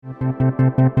This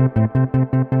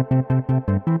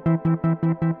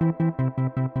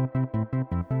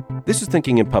is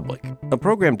Thinking in Public, a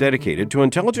program dedicated to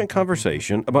intelligent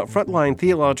conversation about frontline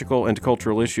theological and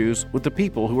cultural issues with the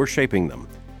people who are shaping them.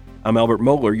 I'm Albert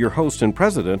Mohler, your host and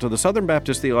president of the Southern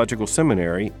Baptist Theological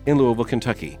Seminary in Louisville,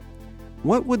 Kentucky.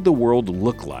 What would the world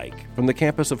look like from the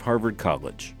campus of Harvard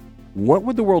College? What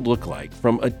would the world look like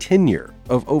from a tenure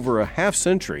of over a half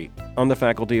century on the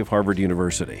faculty of Harvard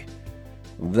University?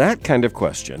 That kind of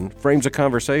question frames a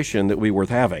conversation that would be worth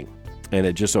having, and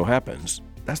it just so happens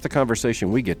that's the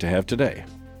conversation we get to have today.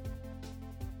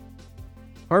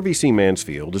 Harvey C.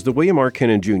 Mansfield is the William R.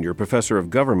 Kennan Jr. Professor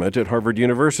of Government at Harvard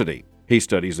University. He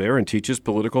studies there and teaches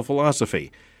political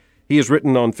philosophy. He has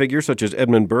written on figures such as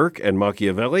Edmund Burke and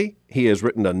Machiavelli. He has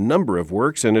written a number of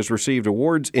works and has received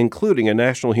awards, including a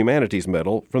National Humanities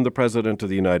Medal from the President of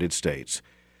the United States.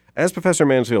 As Professor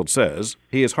Mansfield says,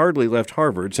 he has hardly left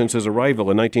Harvard since his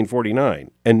arrival in 1949,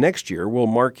 and next year will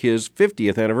mark his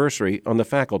 50th anniversary on the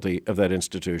faculty of that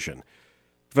institution.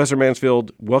 Professor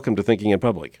Mansfield, welcome to Thinking in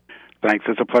Public. Thanks.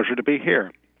 It's a pleasure to be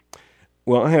here.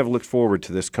 Well, I have looked forward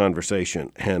to this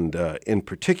conversation, and in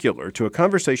particular to a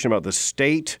conversation about the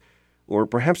state, or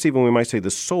perhaps even we might say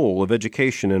the soul of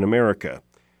education in America.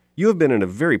 You have been in a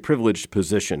very privileged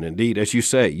position. Indeed, as you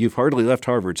say, you've hardly left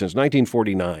Harvard since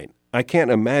 1949. I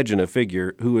can't imagine a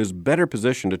figure who is better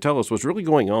positioned to tell us what's really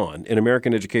going on in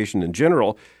American education in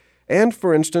general, and,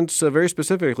 for instance, very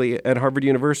specifically at Harvard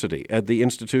University, at the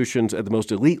institutions at the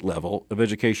most elite level of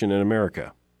education in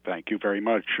America. Thank you very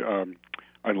much.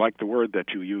 I like the word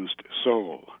that you used,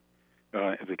 soul,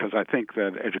 because I think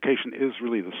that education is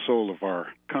really the soul of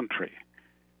our country.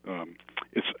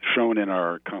 It's shown in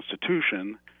our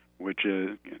Constitution, which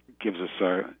gives us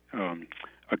a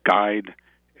guide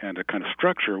and a kind of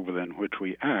structure within which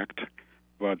we act,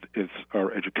 but it's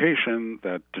our education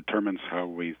that determines how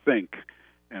we think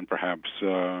and perhaps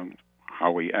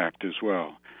how we act as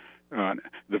well.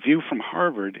 The view from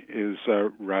Harvard is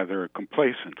rather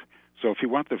complacent. So if you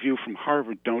want the view from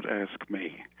Harvard, don't ask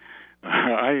me.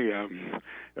 I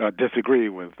disagree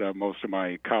with most of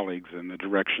my colleagues in the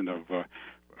direction of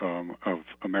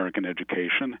American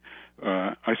education.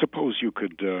 I suppose you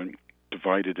could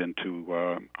divide it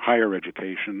into higher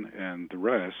education and the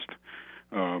rest.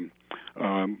 High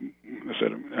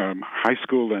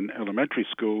school and elementary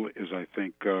school is, I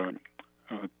think,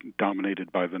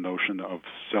 dominated by the notion of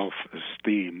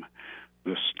self-esteem.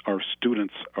 Our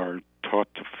students are taught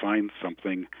to find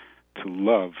something to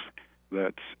love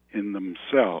that's in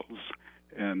themselves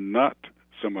and not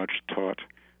so much taught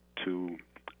to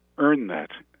earn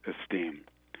that esteem.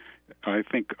 I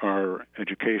think our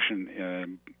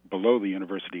education below the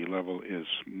university level is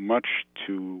much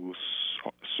too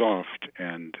soft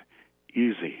and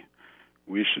easy.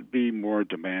 We should be more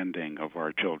demanding of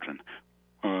our children,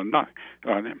 not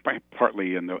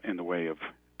partly in the way of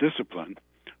discipline,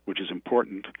 which is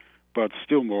important, but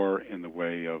still more in the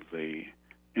way of the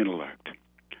intellect.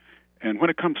 And when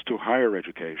it comes to higher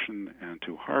education and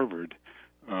to Harvard,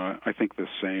 I think the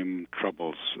same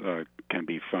troubles can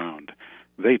be found.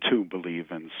 They, too, believe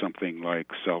in something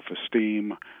like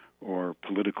self-esteem or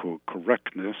political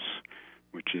correctness,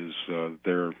 which is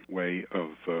their way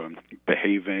of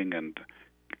behaving and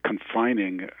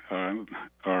confining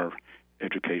our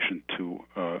education to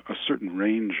a certain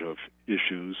range of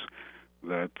issues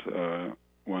that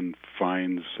one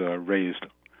finds raised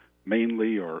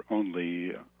mainly or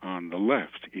only on the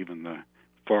left, even the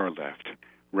far left,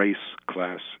 race,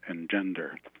 class, and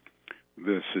gender.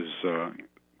 This is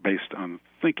based on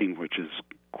thinking which is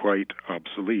quite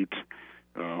obsolete,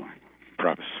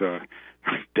 perhaps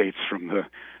dates from the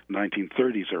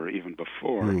 1930s or even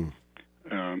before,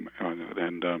 and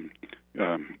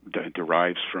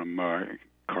derives from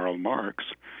Karl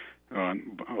Marx,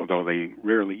 although you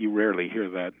rarely hear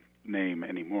that name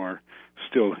anymore.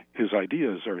 Still, his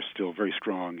ideas are still very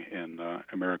strong in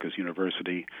America's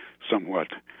university,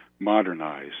 somewhat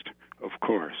modernized, of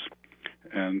course.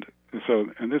 And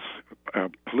this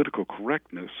political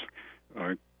correctness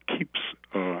keeps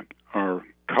our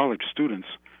college students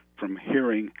from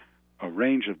hearing a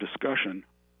range of discussion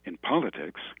in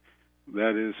politics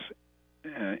that is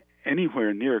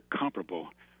anywhere near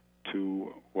comparable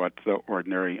to what the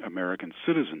ordinary American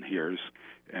citizen hears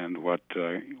and what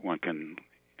one can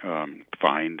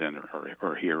find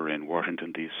or hear in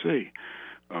Washington, D.C.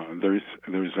 There's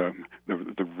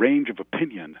the range of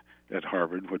opinion at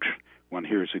Harvard, which one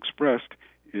hears expressed,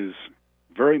 is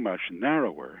very much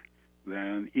narrower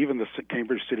than even the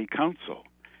Cambridge City Council,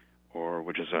 or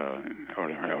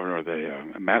the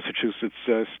Massachusetts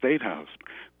State House,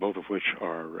 both of which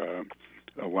are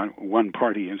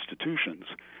one-party institutions.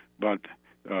 but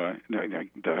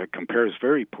that compares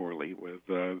very poorly with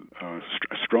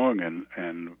strong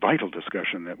and vital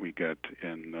discussion that we get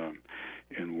in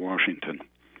Washington.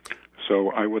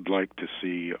 So I would like to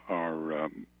see our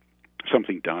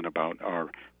something done about our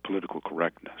political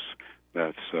correctness.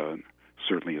 That's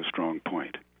certainly a strong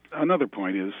point. Another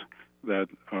point is that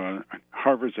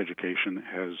Harvard's education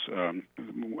has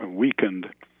weakened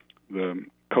the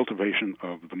cultivation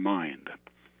of the mind.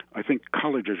 I think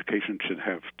college education should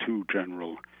have two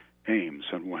general aims,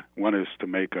 and one is to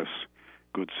make us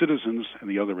good citizens, and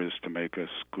the other is to make us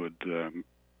good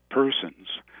persons,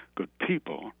 good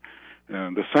people.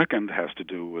 And the second has to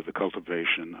do with the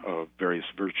cultivation of various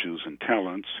virtues and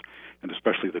talents, and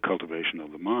especially the cultivation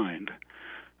of the mind.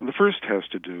 And the first has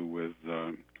to do with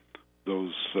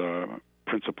those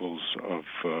principles of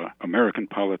American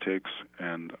politics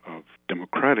and of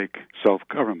democratic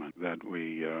self-government that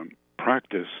we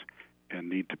practice and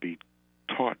need to be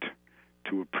taught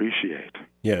to appreciate.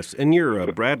 Yes, in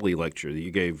your Bradley lecture that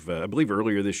you gave, I believe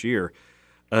earlier this year,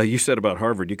 you said about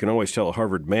Harvard, you can always tell a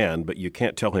Harvard man, but you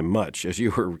can't tell him much, as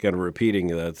you were kind of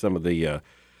repeating some of the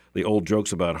old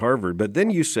jokes about Harvard. But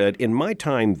then you said, in my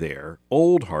time there,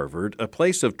 old Harvard, a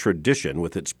place of tradition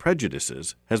with its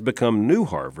prejudices, has become new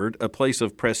Harvard, a place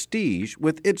of prestige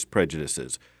with its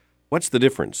prejudices. What's the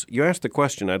difference? You asked the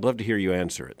question. I'd love to hear you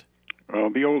answer it. Well,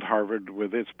 the old Harvard,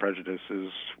 with its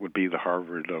prejudices, would be the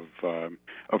Harvard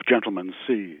of gentlemen's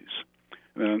C's.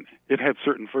 It had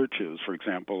certain virtues. For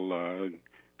example,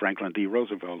 Franklin D.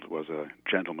 Roosevelt was a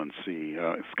gentleman's C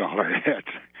scholar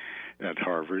at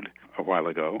Harvard a while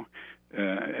ago,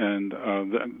 and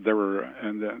there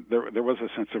was a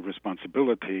sense of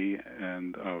responsibility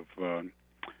and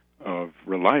of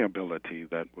reliability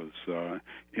that was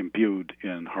imbued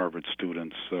in Harvard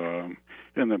students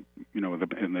in the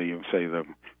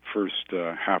first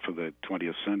half of the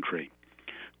 20th century.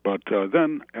 But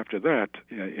then after that,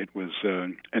 it was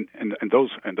and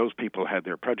those people had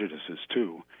their prejudices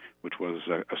too, which was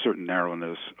a certain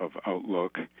narrowness of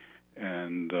outlook,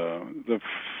 and the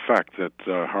fact that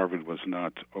Harvard was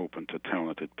not open to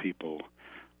talented people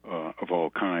of all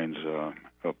kinds,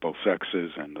 of both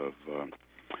sexes,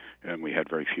 and we had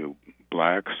very few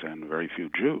blacks and very few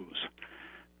Jews.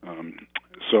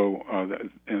 So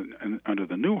under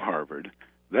the new Harvard,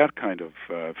 that kind of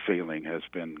failing has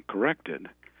been corrected.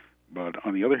 But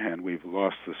on the other hand, we've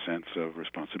lost the sense of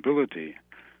responsibility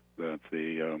that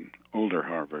the older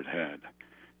Harvard had,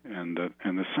 and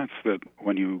the sense that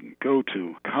when you go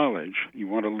to college, you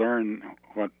want to learn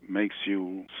what makes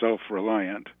you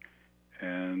self-reliant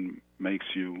and makes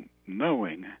you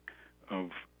knowing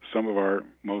of some of our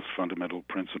most fundamental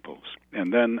principles.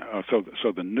 And then,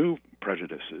 so the new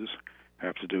prejudices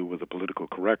have to do with the political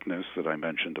correctness that I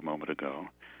mentioned a moment ago,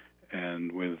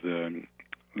 and with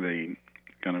the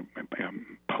kind of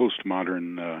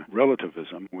postmodern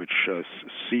relativism, which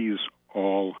sees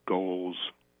all goals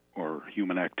or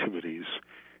human activities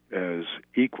as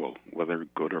equal, whether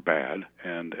good or bad,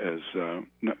 and as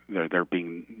there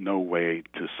being no way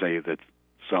to say that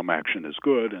some action is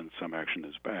good and some action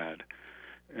is bad.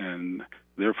 And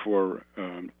therefore,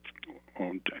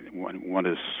 one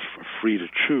is free to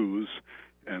choose,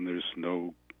 and there's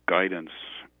no guidance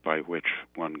by which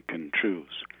one can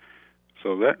choose.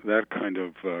 So that kind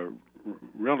of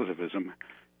relativism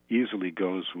easily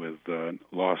goes with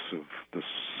loss of the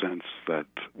sense that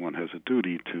one has a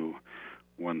duty to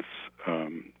one's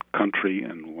country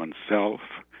and oneself,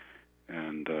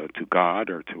 and to God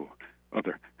or to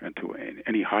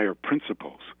any higher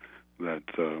principles that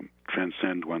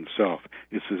transcend oneself.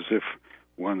 It's as if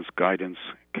one's guidance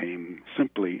came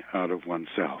simply out of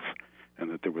oneself,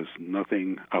 and that there was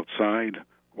nothing outside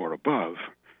or above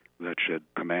that should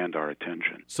command our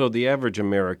attention. So the average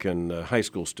American high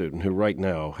school student who right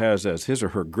now has as his or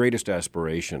her greatest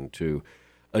aspiration to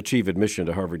achieve admission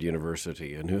to Harvard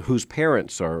University, and whose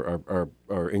parents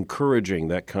are encouraging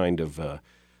that kind of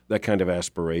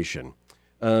aspiration,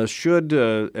 should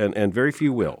and very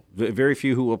few will, very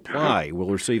few who apply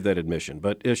will receive that admission.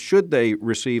 But should they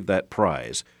receive that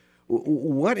prize,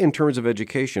 what in terms of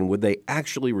education would they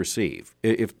actually receive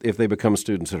if they become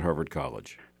students at Harvard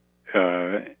College?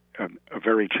 A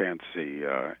very chancy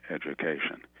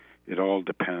education. It all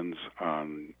depends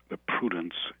on the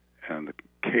prudence and the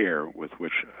care with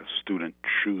which a student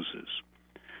chooses.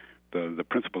 The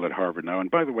principal at Harvard now,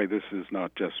 and by the way, this is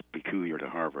not just peculiar to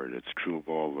Harvard. It's true of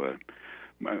all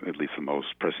at least the most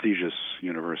prestigious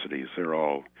universities. They're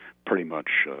all pretty much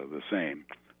the same.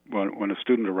 When a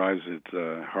student arrives at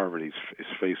Harvard, he's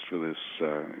faced with this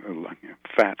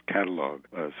fat catalog.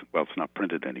 Well, it's not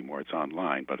printed anymore; it's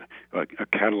online. But a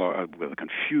catalog with a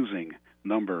confusing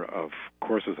number of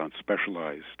courses on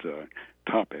specialized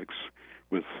topics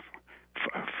with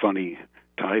funny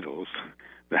titles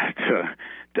that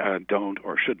don't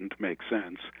or shouldn't make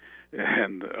sense,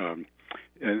 and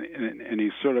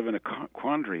he's sort of in a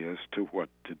quandary as to what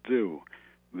to do.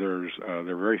 There are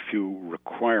very few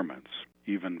requirements,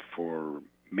 even for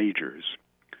majors,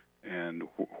 and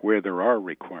where there are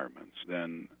requirements,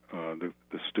 then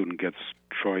the student gets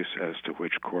choice as to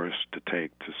which course to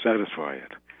take to satisfy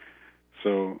it.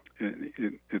 So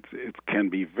it can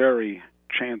be very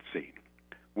chancy.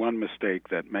 One mistake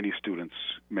that many students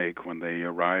make when they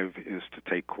arrive is to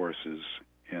take courses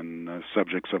in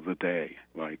subjects of the day,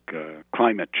 like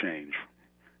climate change.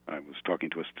 I was talking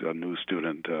to a new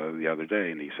student the other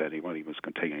day, and he said he was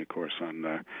taking a course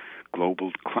on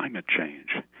global climate change.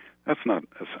 That's not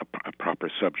a proper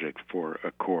subject for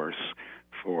a course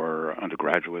for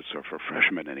undergraduates or for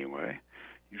freshmen anyway.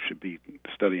 You should be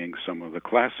studying some of the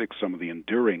classics, some of the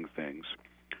enduring things,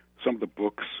 some of the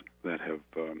books that have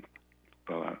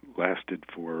lasted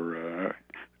for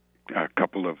a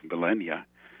couple of millennia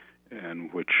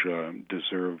and which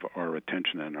deserve our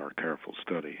attention and our careful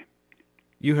study.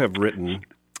 You have written,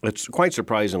 it's quite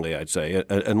surprisingly, I'd say,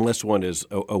 unless one is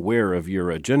aware of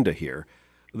your agenda here,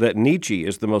 that Nietzsche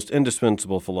is the most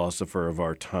indispensable philosopher of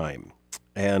our time.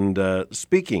 And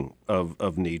speaking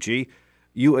of Nietzsche,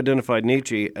 you identified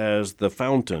Nietzsche as the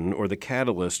fountain or the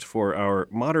catalyst for our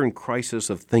modern crisis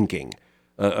of thinking,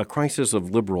 a crisis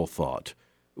of liberal thought.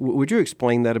 Would you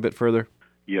explain that a bit further?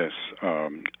 Yes.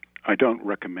 I don't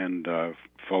recommend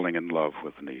falling in love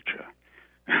with Nietzsche.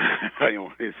 I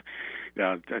always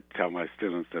tell my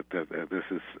students that this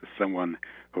is someone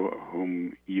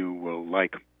whom you will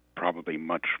like probably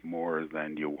much more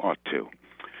than you ought to.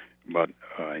 But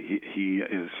he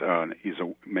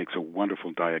makes a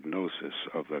wonderful diagnosis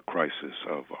of the crisis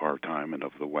of our time and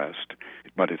of the West.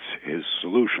 But his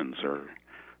solutions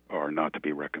are not to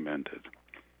be recommended.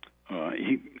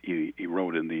 He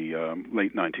wrote in the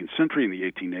late 19th century, in the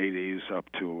 1880s, up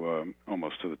to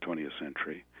almost to the 20th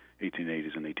century,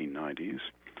 1880s and 1890s.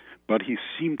 But he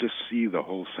seemed to see the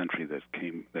whole century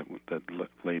that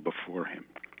lay before him.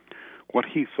 What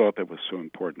he thought that was so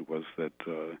important was that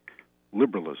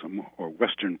liberalism, or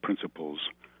Western principles,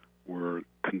 were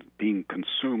being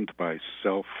consumed by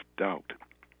self-doubt.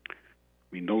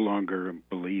 We no longer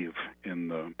believe in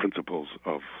the principles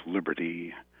of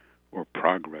liberty or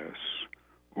progress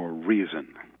or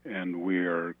reason, and we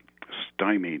are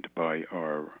stymied by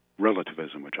our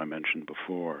relativism, which I mentioned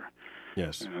before.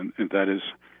 Yes. And that is,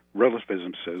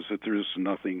 relativism says that there is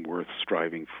nothing worth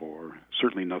striving for,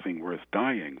 certainly nothing worth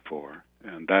dying for,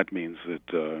 and that means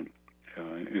that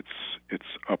it's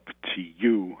up to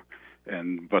you,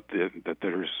 but that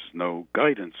there's no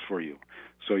guidance for you.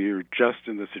 So you're just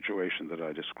in the situation that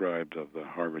I described of the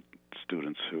Harvard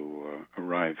students who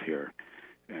arrive here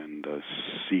and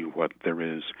see what there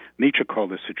is. Nietzsche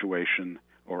called this situation,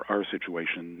 or our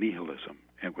situation, nihilism,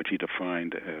 and which he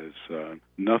defined as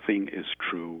nothing is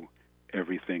true,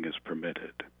 everything is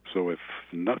permitted. So if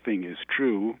nothing is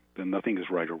true, then nothing is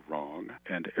right or wrong,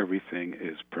 and everything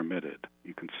is permitted.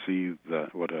 You can see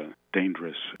what a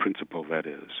dangerous principle that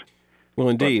is. Well,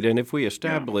 indeed, and if we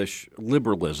establish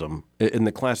liberalism in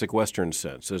the classic Western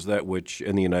sense as that which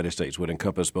in the United States would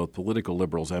encompass both political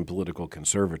liberals and political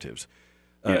conservatives,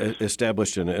 yes,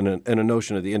 established in a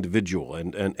notion of the individual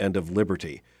and of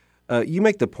liberty, you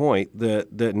make the point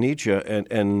that Nietzsche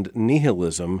and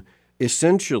nihilism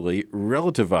essentially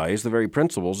relativize the very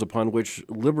principles upon which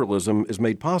liberalism is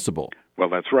made possible. Well,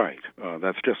 that's right.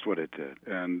 That's just what it did,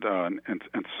 and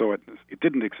so it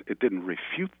didn't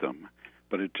refute them,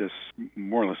 but it just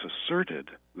more or less asserted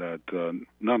that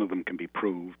none of them can be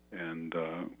proved, and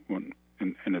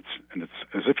it's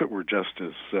as if it were just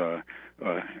as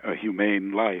a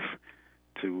humane life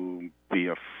to be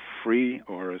a free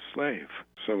or a slave.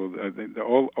 So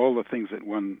all the things that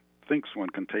one thinks one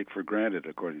can take for granted,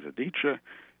 according to Nietzsche,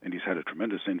 and he's had a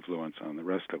tremendous influence on the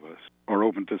rest of us, are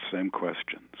open to the same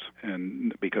questions.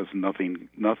 And because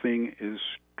nothing is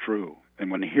true.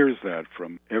 And when he hears that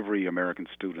from every American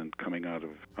student coming out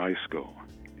of high school,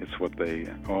 it's what they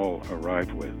all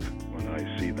arrive with when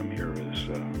I see them here as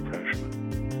freshmen.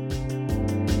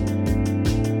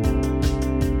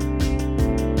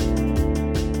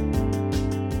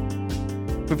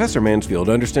 Professor Mansfield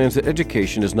understands that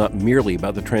education is not merely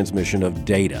about the transmission of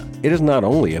data. It is not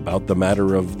only about the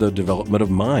matter of the development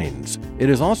of minds. It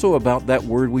is also about that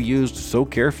word we used so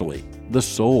carefully, the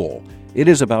soul. It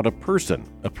is about a person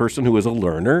who is a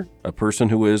learner, a person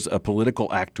who is a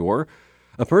political actor,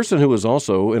 a person who is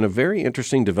also in a very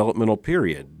interesting developmental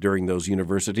period during those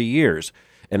university years.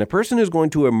 And a person is going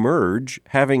to emerge,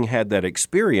 having had that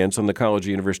experience on the college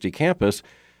or university campus,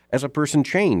 as a person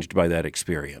changed by that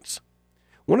experience.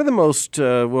 One of the most,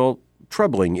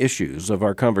 troubling issues of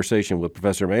our conversation with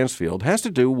Professor Mansfield has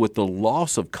to do with the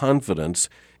loss of confidence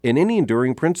in any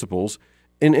enduring principles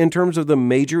in terms of the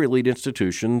major elite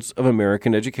institutions of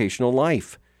American educational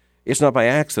life. It's not by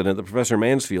accident that Professor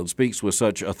Mansfield speaks with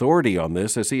such authority on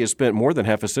this, as he has spent more than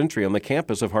half a century on the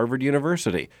campus of Harvard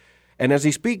University. And as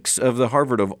he speaks of the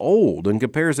Harvard of old and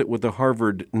compares it with the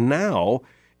Harvard now,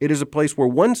 it is a place where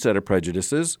one set of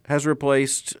prejudices has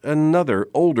replaced another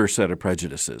older set of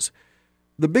prejudices.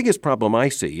 The biggest problem I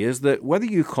see is that whether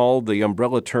you call the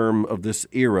umbrella term of this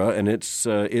era and its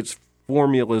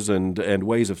formulas and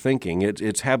ways of thinking,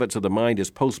 its habits of the mind is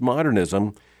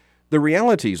postmodernism, the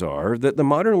realities are that the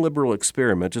modern liberal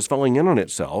experiment is falling in on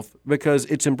itself because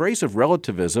its embrace of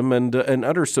relativism and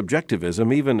utter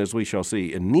subjectivism, even as we shall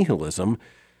see in nihilism,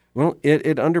 well,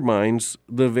 it undermines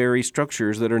the very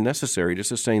structures that are necessary to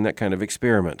sustain that kind of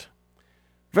experiment.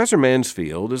 Professor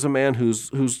Mansfield is a man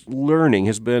whose learning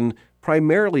has been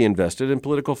primarily invested in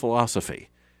political philosophy.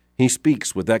 He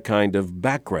speaks with that kind of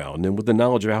background and with the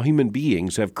knowledge of how human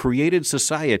beings have created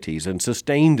societies and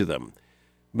sustained them.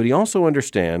 But he also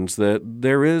understands that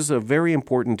there is a very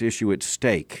important issue at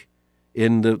stake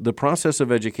in the process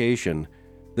of education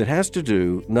that has to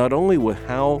do not only with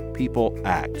how people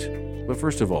act, but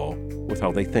first of all, with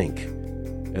how they think.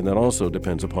 And that also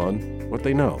depends upon what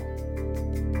they know.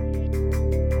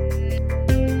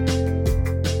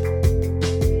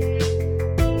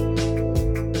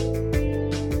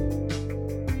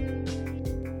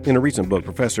 In a recent book,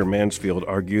 Professor Mansfield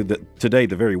argued that today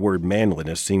the very word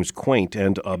manliness seems quaint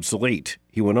and obsolete.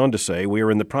 He went on to say, "We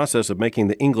are in the process of making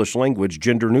the English language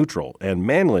gender neutral, and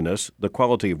manliness, the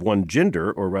quality of one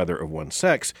gender, or rather of one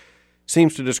sex,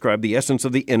 seems to describe the essence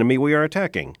of the enemy we are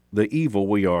attacking, the evil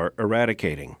we are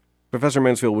eradicating." Professor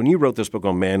Mansfield, when you wrote this book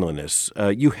on manliness,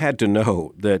 you had to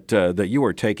know that you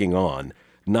were taking on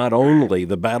not only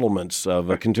the battlements of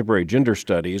contemporary gender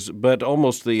studies, but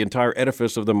almost the entire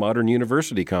edifice of the modern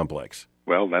university complex.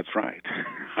 Well, that's right.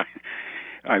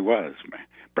 I was.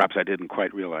 Perhaps I didn't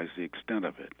quite realize the extent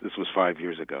of it. This was 5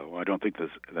 years ago. I don't think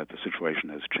that the situation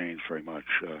has changed very much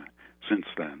since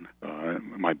then.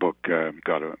 My book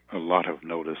got a lot of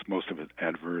notice, most of it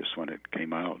adverse, when it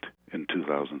came out in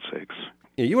 2006.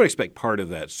 Yeah, you would expect part of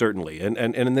that, certainly.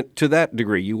 And to that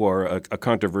degree, you are a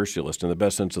controversialist in the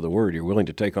best sense of the word. You're willing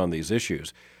to take on these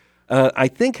issues. I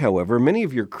think, however, many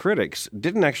of your critics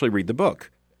didn't actually read the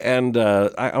book. And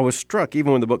I was struck,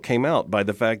 even when the book came out, by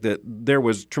the fact that there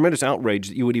was tremendous outrage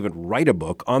that you would even write a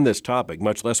book on this topic,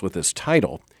 much less with this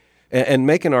title, and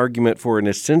make an argument for an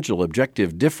essential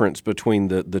objective difference between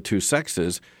the two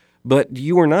sexes. But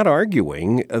you are not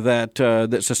arguing that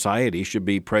society should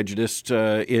be prejudiced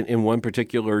in one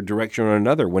particular direction or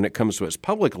another when it comes to its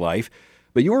public life,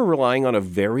 but you are relying on a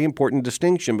very important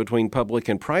distinction between public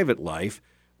and private life.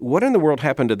 What in the world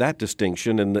happened to that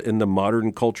distinction in the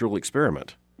modern cultural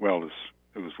experiment? Well,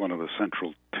 it was one of the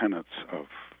central tenets of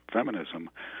feminism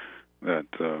that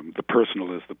the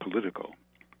personal is the political.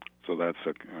 So that's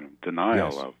a kind of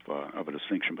denial of a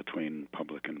distinction between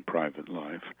public and private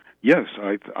life. Yes,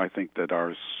 I think that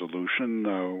our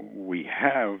solution we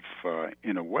have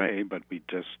in a way, but we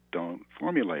just don't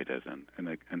formulate it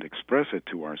and express it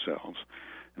to ourselves.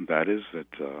 And that is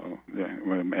that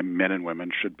men and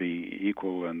women should be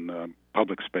equal in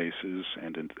public spaces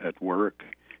and at work,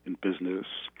 in business,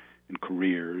 in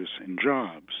careers, in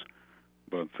jobs.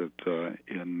 But that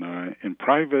in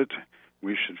private,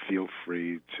 we should feel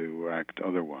free to act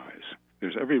otherwise.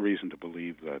 There's every reason to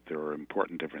believe that there are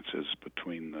important differences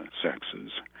between the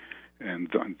sexes,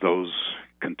 and those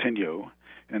continue,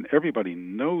 and everybody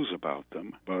knows about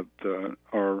them, but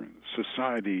our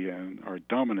society and our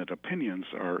dominant opinions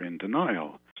are in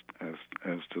denial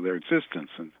as to their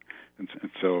existence. And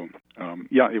so,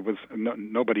 it was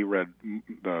nobody read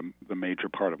the major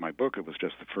part of my book. It was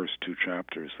just the first two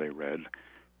chapters they read,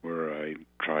 where I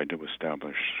tried to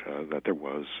establish that there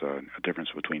was a difference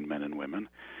between men and women,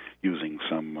 using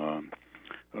some of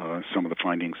the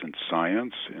findings in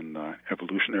science, in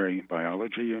evolutionary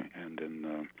biology, and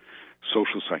in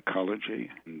social psychology.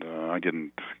 And I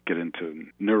didn't get into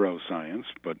neuroscience,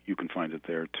 but you can find it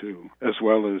there too, as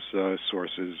well as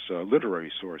sources,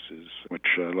 literary sources,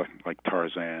 which like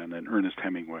Tarzan and Ernest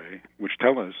Hemingway, which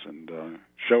tell us and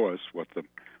show us what the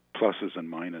pluses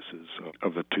and minuses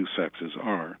of the two sexes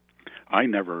are. I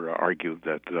never argued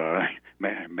that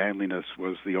manliness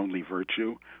was the only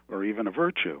virtue or even a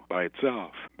virtue by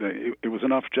itself. It was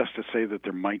enough just to say that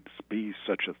there might be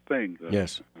such a thing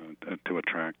yes. To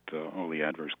attract all the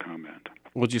adverse comment.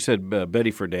 Well, you said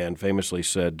Betty Friedan famously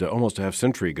said almost a half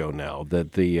century ago now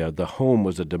that the home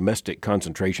was a domestic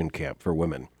concentration camp for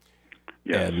women.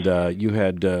 Yes. And you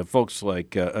had folks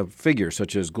like a figure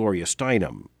such as Gloria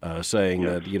Steinem saying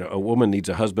Yes. that a woman needs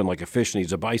a husband like a fish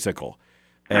needs a bicycle.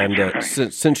 And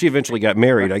since she eventually got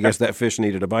married, I guess that fish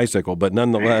needed a bicycle. But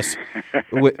nonetheless,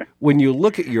 when you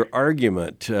look at your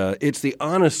argument, it's the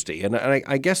honesty. And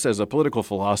I guess as a political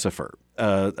philosopher,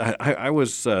 I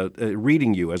was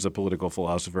reading you as a political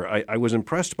philosopher. I was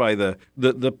impressed by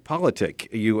the politic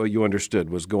you understood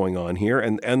was going on here,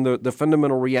 and the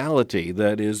fundamental reality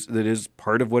that is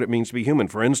part of what it means to be human.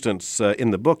 For instance,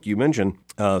 in the book, you mention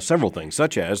several things,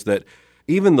 such as that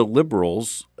even the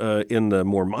liberals, in the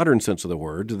more modern sense of the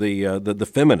word,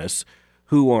 the feminists,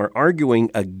 who are arguing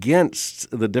against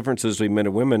the differences between men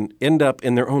and women, end up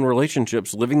in their own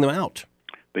relationships living them out.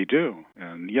 They do.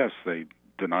 And yes, they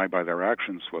deny by their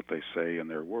actions what they say in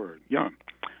their word. Yeah.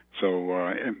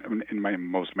 So in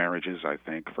most marriages, I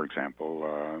think, for example,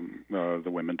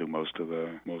 the women do most of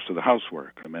the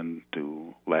housework. The men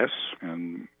do less,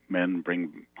 and men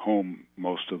bring home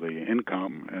most of the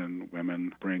income, and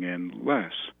women bring in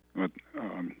less. But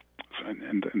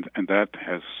and that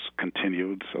has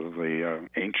continued sort of the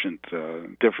ancient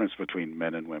difference between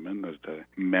men and women. As the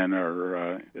men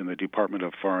are in the Department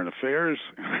of Foreign Affairs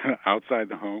outside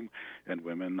the home, and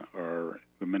women are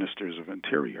the ministers of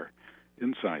Interior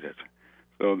inside it.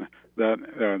 So that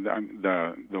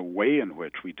the way in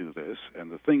which we do this,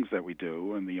 and the things that we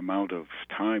do, and the amount of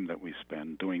time that we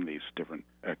spend doing these different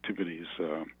activities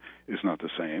is not the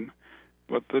same.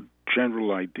 But the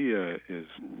general idea is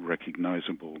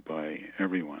recognizable by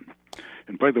everyone.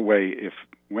 And by the way, if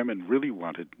women really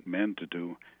wanted men to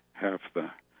do half the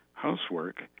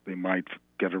housework, they might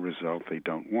get a result they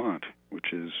don't want,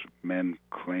 which is men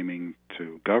claiming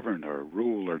to govern or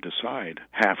rule or decide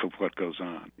half of what goes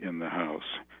on in the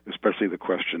house, especially the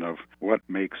question of what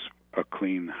makes a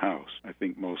clean house. I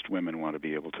think most women want to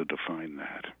be able to define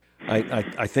that.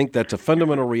 I think that's a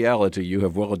fundamental reality you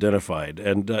have well identified.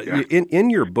 And in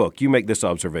your book, you make this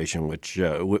observation, which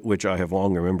I have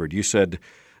long remembered. You said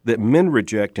that men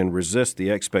reject and resist the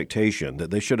expectation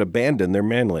that they should abandon their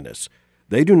manliness.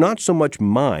 They do not so much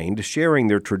mind sharing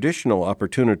their traditional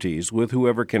opportunities with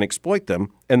whoever can exploit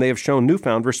them, and they have shown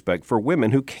newfound respect for women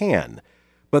who can.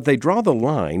 But they draw the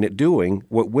line at doing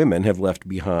what women have left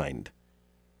behind.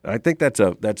 I think that's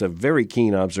a very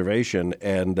keen observation,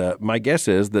 and my guess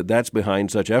is that that's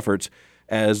behind such efforts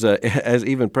as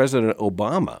even President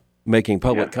Obama making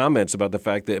public comments about the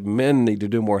fact that men need to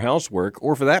do more housework,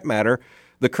 or for that matter,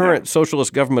 the current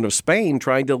socialist government of Spain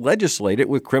trying to legislate it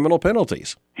with criminal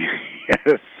penalties.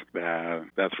 Yes,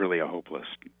 that's really a hopeless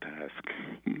task.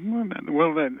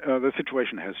 Well, then the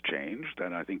situation has changed,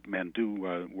 and I think men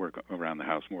do work around the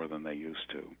house more than they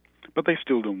used to. But they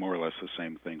still do more or less the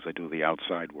same things. They do the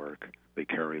outside work. They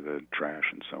carry the trash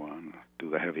and so on, do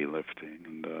the heavy lifting.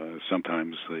 And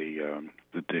sometimes the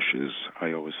dishes.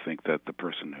 I always think that the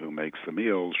person who makes the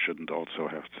meals shouldn't also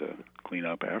have to clean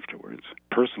up afterwards.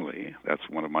 Personally, that's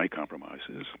one of my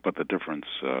compromises. But the difference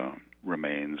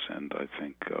remains, and I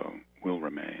think will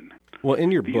remain. Well,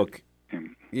 in your book,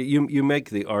 you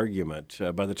make the argument,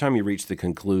 by the time you reach the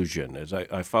conclusion, as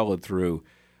I followed through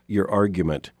your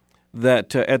argument,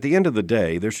 that at the end of the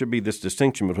day, there should be this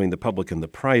distinction between the public and the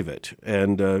private.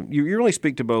 And you really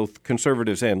speak to both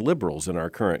conservatives and liberals in our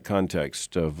current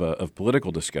context of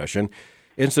political discussion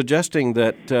in suggesting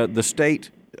that the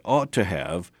state ought to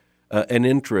have an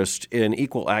interest in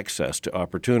equal access to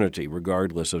opportunity,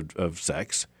 regardless of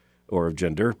sex or of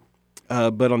gender.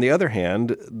 But on the other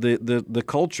hand, the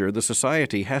culture, the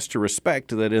society, has to respect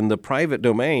that in the private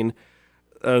domain,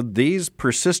 these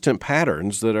persistent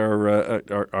patterns that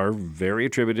are very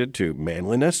attributed to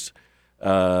manliness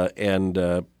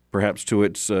and perhaps to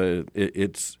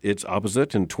its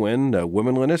opposite and twin,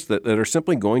 womanliness, that are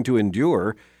simply going to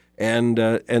endure, and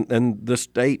the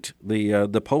state,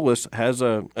 the polis, has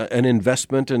an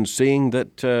investment in seeing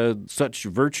that such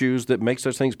virtues that make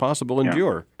such things possible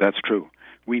endure. That's true.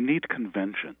 We need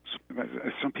conventions.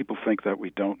 Some people think that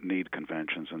we don't need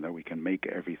conventions and that we can make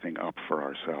everything up for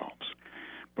ourselves.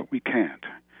 But we can't.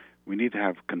 We need to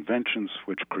have conventions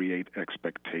which create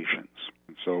expectations.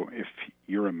 So if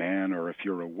you're a man or if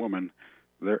you're a woman,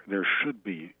 there should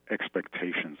be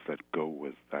expectations that go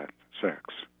with that sex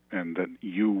and that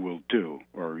you will do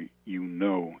or you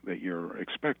know that you're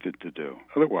expected to do.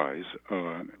 Otherwise,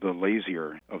 the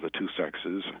lazier of the two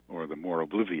sexes or the more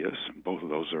oblivious, both of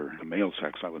those are the male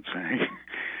sex, I would say,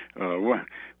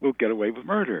 will get away with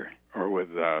murder or with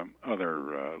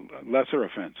other lesser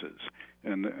offenses.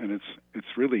 And it's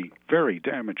really very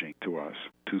damaging to us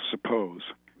to suppose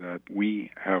that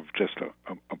we have just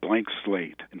a blank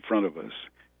slate in front of us,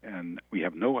 and we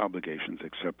have no obligations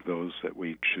except those that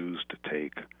we choose to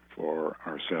take for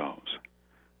ourselves.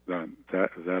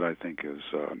 That I think is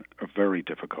a very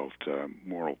difficult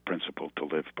moral principle to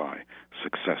live by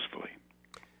successfully.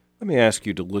 Let me ask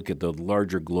you to look at the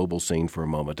larger global scene for a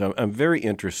moment. I'm very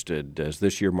interested, as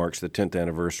this year marks the 10th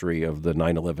anniversary of the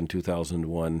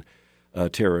 9/11/2001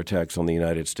 terror attacks on the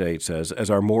United States, as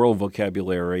our moral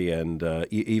vocabulary and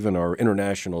even our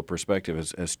international perspective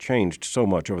has changed so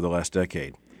much over the last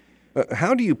decade.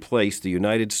 How do you place the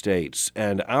United States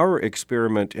and our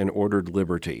experiment in ordered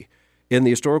liberty in the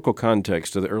historical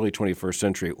context of the early 21st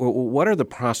century? What are the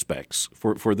prospects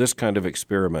for this kind of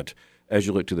experiment as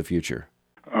you look to the future?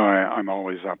 I'm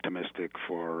always optimistic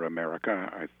for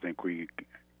America. I think we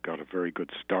got a very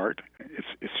good start.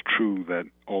 It's true that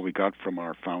all we got from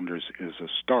our founders is a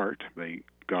start. They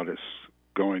got us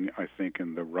going, I think,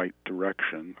 in the right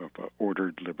direction of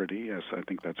ordered liberty, as I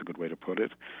think that's a good way to put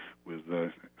it, with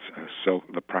the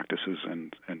practices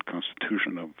and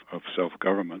constitution of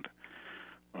self-government.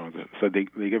 So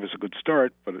they give us a good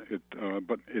start, but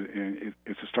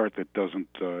it's a start that doesn't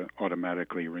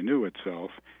automatically renew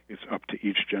itself. It's up to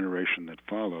each generation that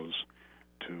follows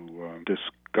to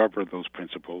discover those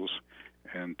principles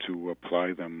and to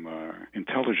apply them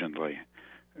intelligently.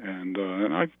 And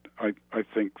I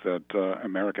think that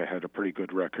America had a pretty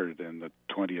good record in the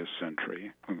 20th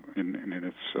century. And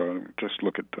it's just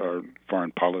look at our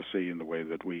foreign policy and the way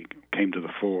that we came to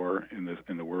the fore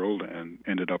in the world and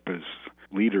ended up as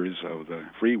leaders of the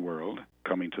free world,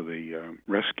 coming to the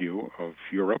rescue of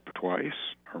Europe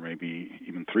twice, or maybe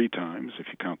even 3 times if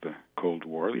you count the Cold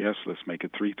War. Yes, let's make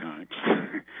it 3 times.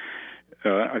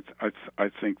 I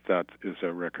think that is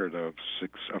a record of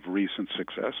recent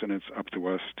success, and it's up to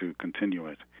us to continue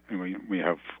it. And we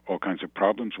have all kinds of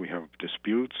problems. We have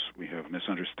disputes, we have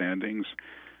misunderstandings,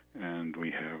 and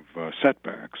we have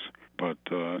setbacks. But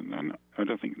I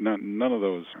don't think none of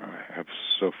those have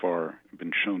so far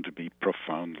been shown to be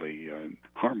profoundly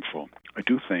harmful. I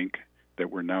do think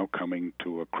that we're now coming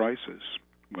to a crisis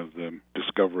with the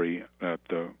discovery that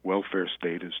the welfare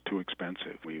state is too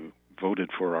expensive. We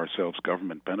voted for ourselves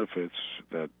government benefits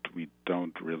that we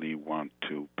don't really want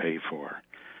to pay for.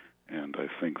 And I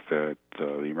think that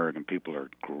the American people are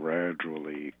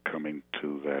gradually coming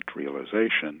to that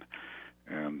realization.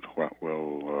 And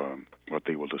what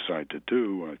they will decide to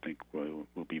do, I think,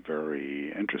 will be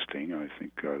very interesting. I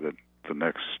think that the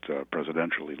next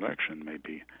presidential election may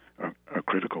be a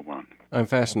critical one. I'm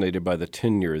fascinated by the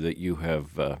tenure that you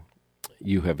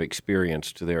have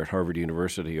experienced there at Harvard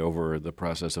University over the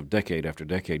process of decade after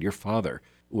decade. Your father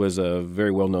was a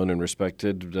very well-known and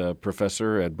respected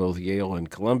professor at both Yale and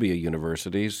Columbia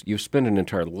universities. You've spent an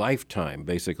entire lifetime,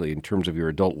 basically, in terms of your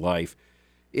adult life,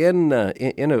 in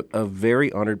a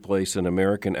very honored place in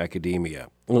American academia.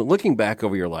 Looking back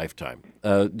over your lifetime,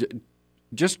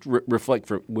 just reflect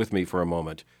with me for a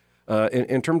moment.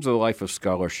 In terms of the life of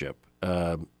scholarship,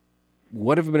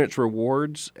 what have been its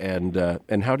rewards, and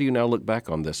how do you now look back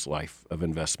on this life of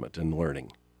investment and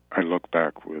learning? I look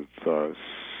back with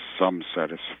some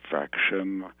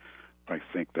satisfaction. I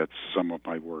think that some of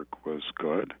my work was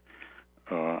good.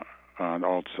 And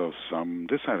also some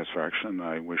dissatisfaction.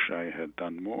 I wish I had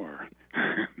done more.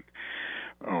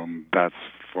 That's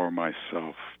for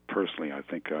myself personally. I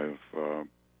think I've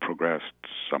progressed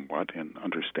somewhat in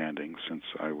understanding since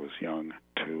I was young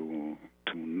to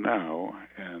now,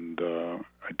 and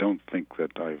I don't think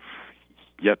that I've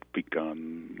yet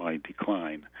begun my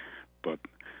decline, but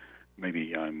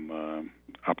maybe I'm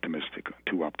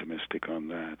too optimistic on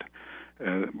that.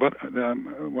 But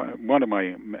one of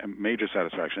my major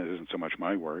satisfactions isn't so much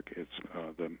my work, it's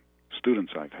the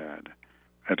students I've had.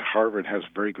 At Harvard has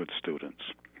very good students.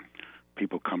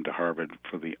 People come to Harvard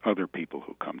for the other people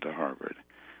who come to Harvard.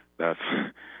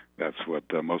 That's what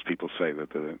most people say, that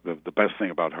the best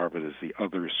thing about Harvard is the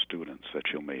other students that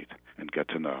you'll meet and get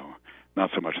to know,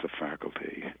 not so much the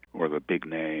faculty or the big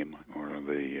name or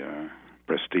the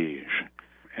prestige.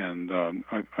 And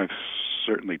I've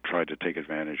certainly tried to take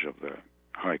advantage of the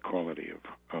high quality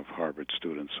of Harvard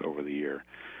students over the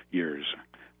years,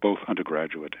 both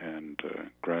undergraduate and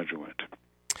graduate.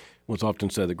 Well, it's often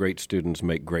said that great students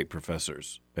make great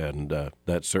professors, and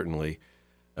that certainly,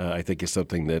 I think, is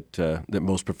something that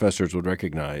most professors would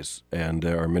recognize. And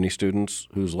there are many students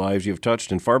whose lives you've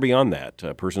touched, and far beyond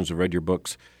that, persons who read your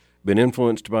books, been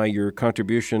influenced by your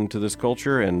contribution to this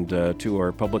culture and to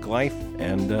our public life,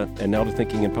 and now to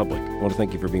Thinking in Public. I want to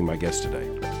thank you for being my guest today.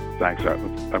 Thanks.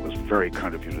 That was very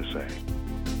kind of you to say.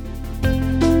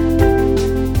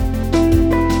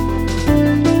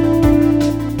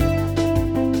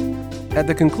 At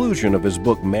the conclusion of his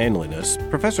book Manliness,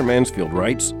 Professor Mansfield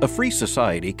writes, "A free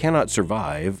society cannot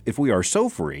survive if we are so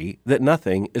free that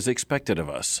nothing is expected of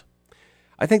us."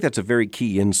 I think that's a very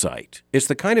key insight. It's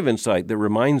the kind of insight that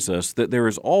reminds us that there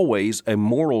is always a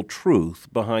moral truth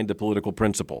behind a political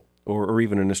principle, or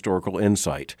even an historical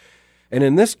insight. And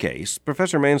in this case,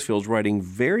 Professor Mansfield's writing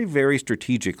very, very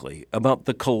strategically about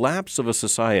the collapse of a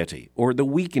society, or the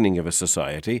weakening of a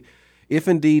society, if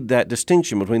indeed that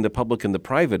distinction between the public and the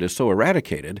private is so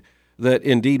eradicated that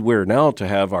indeed we're now to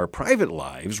have our private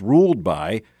lives ruled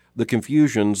by the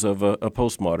confusions of a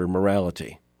postmodern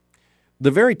morality.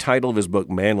 The very title of his book,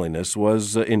 Manliness,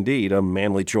 was indeed a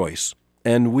manly choice.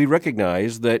 And we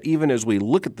recognize that even as we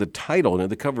look at the title and at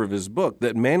the cover of his book,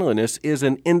 that manliness is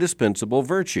an indispensable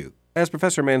virtue. As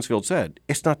Professor Mansfield said,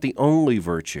 it's not the only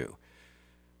virtue.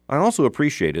 I also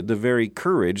appreciated the very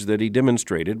courage that he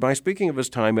demonstrated by speaking of his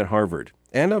time at Harvard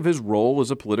and of his role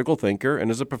as a political thinker and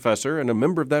as a professor and a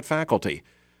member of that faculty,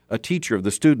 a teacher of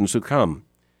the students who come.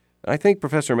 I think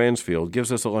Professor Mansfield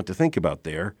gives us a lot to think about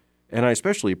there, and I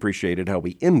especially appreciated how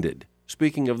he ended,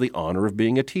 speaking of the honor of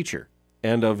being a teacher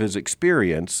and of his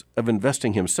experience of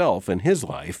investing himself and his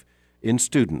life in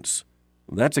students.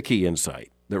 That's a key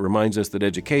insight that reminds us that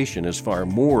education is far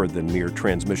more than mere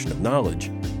transmission of knowledge.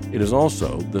 It is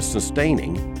also the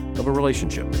sustaining of a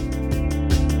relationship.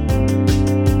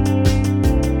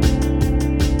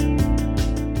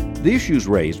 The issues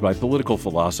raised by political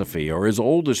philosophy are as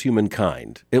old as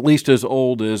humankind, at least as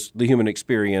old as the human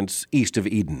experience east of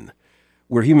Eden.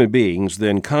 Where human beings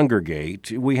then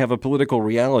congregate, we have a political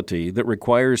reality that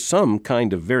requires some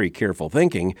kind of very careful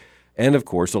thinking and, of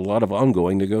course, a lot of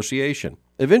ongoing negotiation.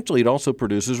 Eventually, it also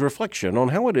produces reflection on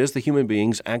how it is the human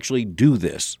beings actually do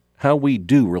this, how we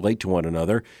do relate to one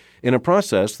another in a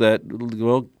process that,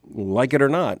 well, like it or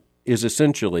not, is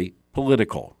essentially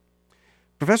political.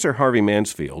 Professor Harvey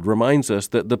Mansfield reminds us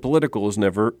that the political is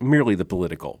never merely the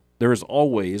political. There is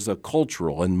always a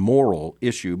cultural and moral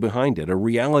issue behind it, a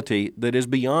reality that is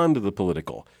beyond the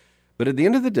political. But at the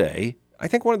end of the day, I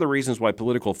think one of the reasons why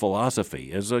political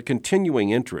philosophy is a continuing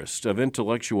interest of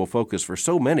intellectual focus for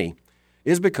so many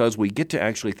is because we get to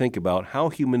actually think about how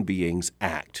human beings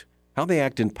act, how they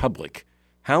act in public,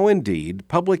 how indeed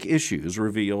public issues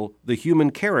reveal the human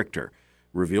character,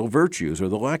 reveal virtues or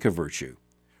the lack of virtue,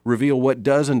 reveal what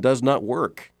does and does not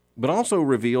work, but also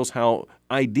reveals how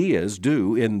ideas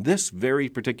do, in this very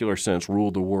particular sense, rule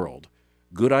the world.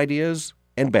 Good ideas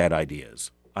and bad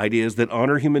ideas. Ideas that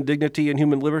honor human dignity and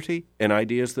human liberty, and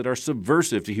ideas that are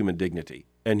subversive to human dignity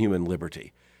and human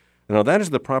liberty. Now, that is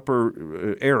the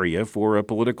proper area for a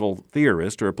political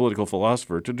theorist or a political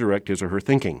philosopher to direct his or her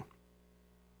thinking.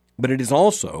 But it is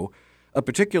also a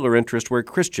particular interest where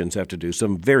Christians have to do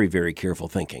some very, very careful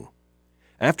thinking.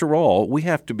 After all, we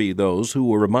have to be those who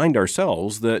will remind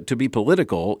ourselves that to be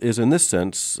political is, in this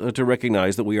sense, to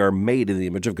recognize that we are made in the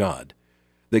image of God,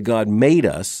 that God made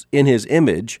us in His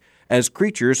image as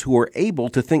creatures who are able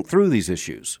to think through these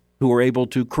issues, who are able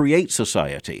to create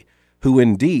society, who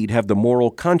indeed have the moral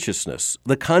consciousness,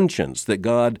 the conscience that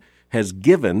God has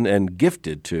given and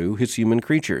gifted to His human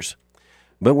creatures.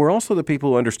 But we're also the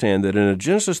people who understand that in a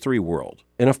Genesis 3 world,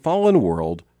 in a fallen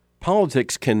world,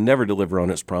 politics can never deliver on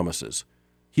its promises.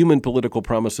 Human political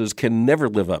promises can never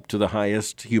live up to the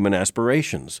highest human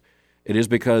aspirations. It is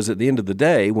because at the end of the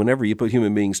day, whenever you put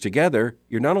human beings together,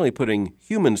 you're not only putting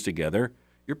humans together,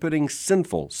 you're putting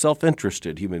sinful,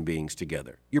 self-interested human beings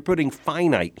together. You're putting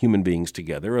finite human beings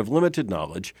together of limited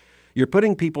knowledge. You're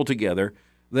putting people together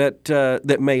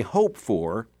that may hope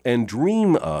for and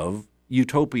dream of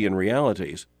utopian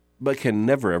realities, but can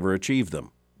never, ever achieve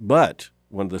them. But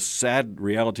one of the sad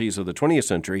realities of the 20th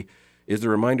century is the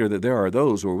reminder that there are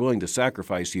those who are willing to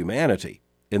sacrifice humanity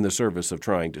in the service of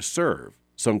trying to serve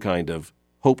some kind of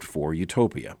hoped-for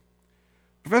utopia.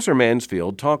 Professor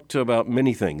Mansfield talked about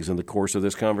many things in the course of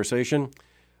this conversation,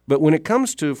 but when it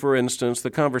comes to, for instance,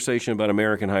 the conversation about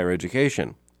American higher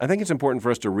education, I think it's important for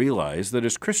us to realize that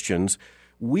as Christians,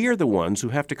 we are the ones who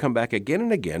have to come back again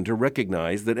and again to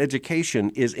recognize that education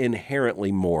is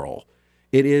inherently moral.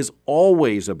 It is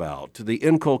always about the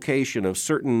inculcation of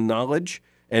certain knowledge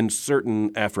and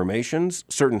certain affirmations,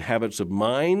 certain habits of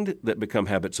mind that become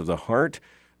habits of the heart,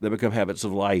 that become habits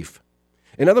of life.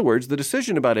 In other words, the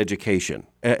decision about education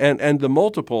and the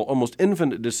multiple, almost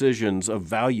infinite decisions of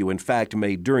value and fact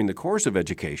made during the course of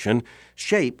education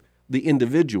shape the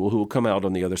individual who will come out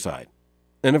on the other side.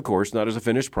 And of course, not as a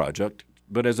finished project,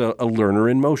 but as a learner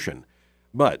in motion.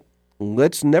 But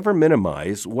let's never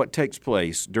minimize what takes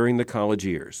place during the college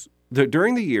years.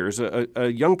 During the years a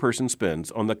young person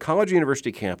spends on the college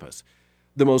university campus,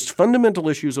 the most fundamental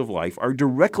issues of life are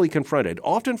directly confronted,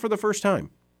 often for the first time.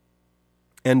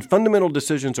 And fundamental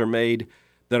decisions are made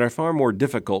that are far more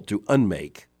difficult to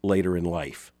unmake later in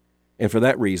life. And for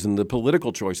that reason, the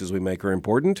political choices we make are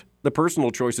important, the personal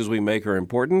choices we make are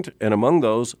important, and among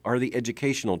those are the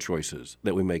educational choices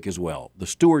that we make as well. The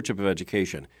stewardship of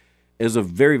education is a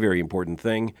very, very important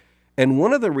thing. And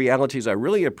one of the realities I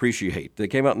really appreciate that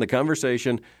came out in the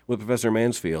conversation with Professor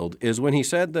Mansfield is when he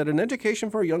said that an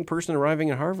education for a young person arriving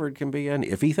at Harvard can be an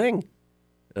iffy thing.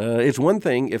 It's one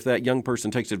thing if that young person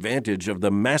takes advantage of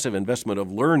the massive investment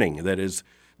of learning that is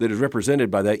represented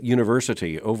by that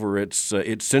university over its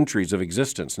centuries of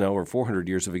existence, now over 400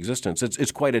 years of existence.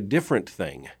 It's quite a different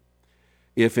thing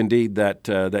if indeed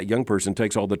that young person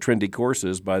takes all the trendy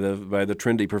courses by the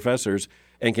trendy professors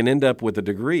and can end up with a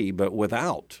degree but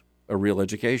without a real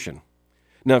education.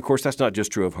 Now, of course, that's not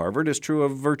just true of Harvard. It's true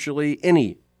of virtually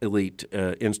any elite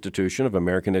institution of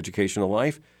American educational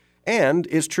life. And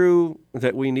it's true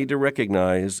that we need to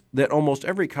recognize that almost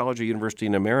every college or university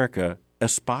in America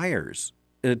aspires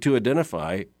to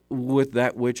identify with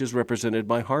that which is represented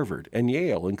by Harvard and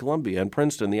Yale and Columbia and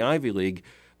Princeton, the Ivy League,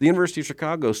 the University of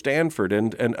Chicago, Stanford,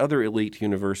 and other elite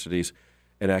universities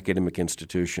and academic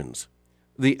institutions.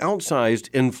 The outsized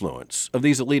influence of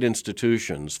these elite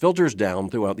institutions filters down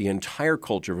throughout the entire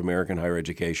culture of American higher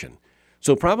education.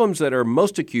 So problems that are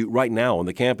most acute right now on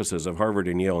the campuses of Harvard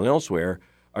and Yale and elsewhere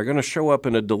are going to show up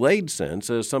in a delayed sense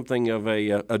as something of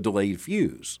a delayed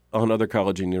fuse on other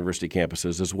college and university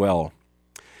campuses as well.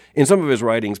 In some of his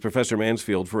writings, Professor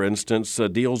Mansfield, for instance,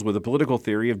 deals with the political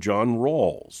theory of John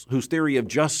Rawls, whose theory of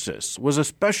justice was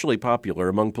especially popular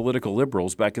among political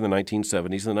liberals back in the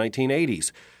 1970s and the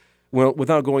 1980s. Well,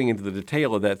 without going into the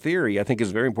detail of that theory, I think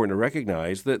it's very important to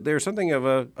recognize that there's something of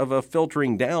a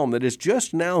filtering down that is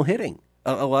just now hitting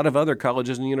a lot of other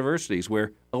colleges and universities,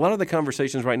 where a lot of the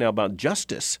conversations right now about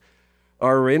justice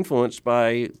are influenced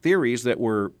by theories that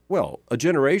were, well, a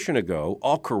generation ago,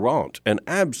 au courant and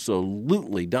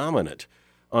absolutely dominant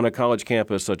on a college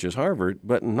campus such as Harvard,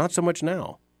 but not so much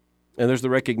now. And there's the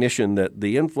recognition that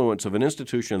the influence of an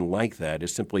institution like that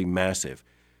is simply massive.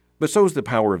 But so is the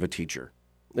power of a teacher.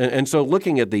 And so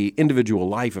looking at the individual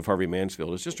life of Harvey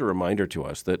Mansfield is just a reminder to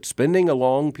us that spending a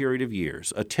long period of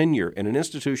years, a tenure in an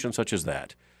institution such as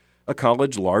that, a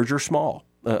college large or small,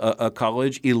 a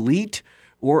college elite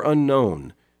or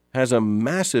unknown, has a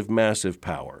massive, massive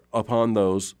power upon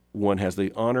those one has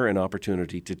the honor and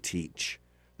opportunity to teach.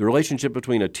 The relationship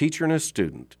between a teacher and a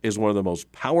student is one of the most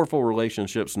powerful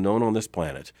relationships known on this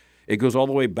planet. It goes all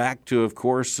the way back to, of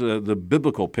course, the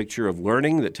biblical picture of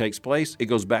learning that takes place. It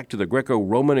goes back to the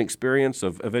Greco-Roman experience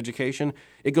of education.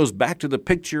 It goes back to the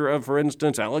picture of, for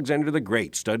instance, Alexander the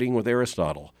Great studying with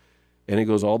Aristotle. And it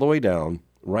goes all the way down,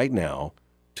 right now,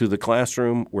 to the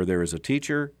classroom where there is a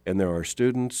teacher and there are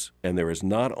students, and there is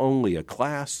not only a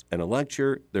class and a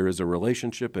lecture, there is a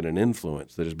relationship and an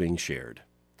influence that is being shared.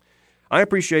 I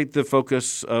appreciate the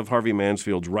focus of Harvey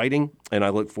Mansfield's writing, and I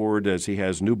look forward as he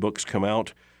has new books come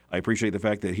out. I appreciate the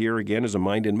fact that here, again, is a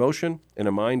mind in motion and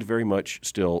a mind very much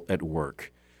still at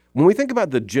work. When we think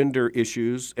about the gender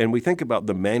issues and we think about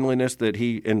the manliness that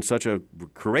he, in such a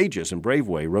courageous and brave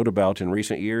way, wrote about in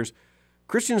recent years,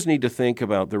 Christians need to think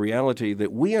about the reality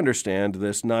that we understand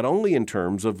this not only in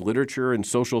terms of literature and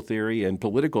social theory and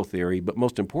political theory, but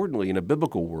most importantly in a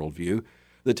biblical worldview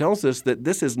that tells us that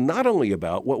this is not only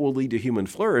about what will lead to human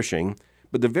flourishing,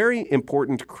 but the very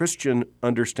important Christian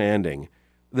understanding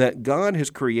that God has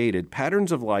created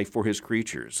patterns of life for his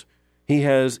creatures. He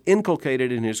has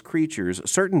inculcated in his creatures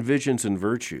certain visions and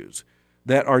virtues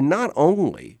that are not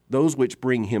only those which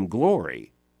bring him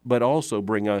glory, but also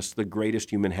bring us the greatest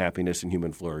human happiness and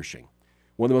human flourishing.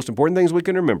 One of the most important things we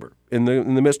can remember in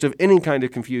the midst of any kind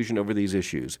of confusion over these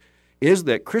issues is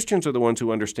that Christians are the ones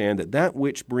who understand that that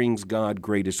which brings God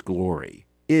greatest glory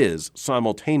is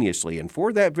simultaneously, and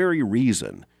for that very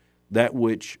reason, that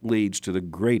which leads to the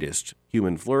greatest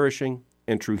human flourishing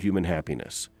and true human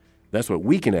happiness. That's what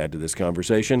we can add to this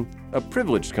conversation, a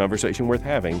privileged conversation worth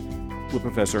having with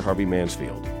Professor Harvey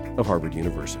Mansfield of Harvard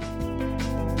University.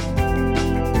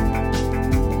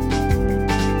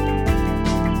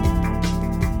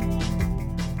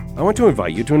 I want to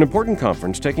invite you to an important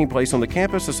conference taking place on the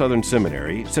campus of Southern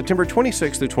Seminary, September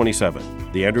 26th through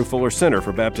 27th. The Andrew Fuller Center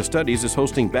for Baptist Studies is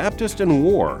hosting Baptist and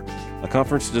War, a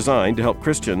conference designed to help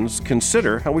Christians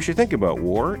consider how we should think about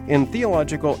war in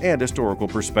theological and historical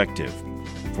perspective.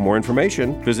 For more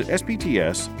information, visit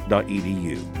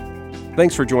spts.edu.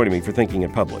 Thanks for joining me for Thinking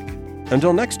in Public.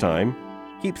 Until next time,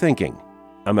 keep thinking.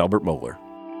 I'm Albert Mohler.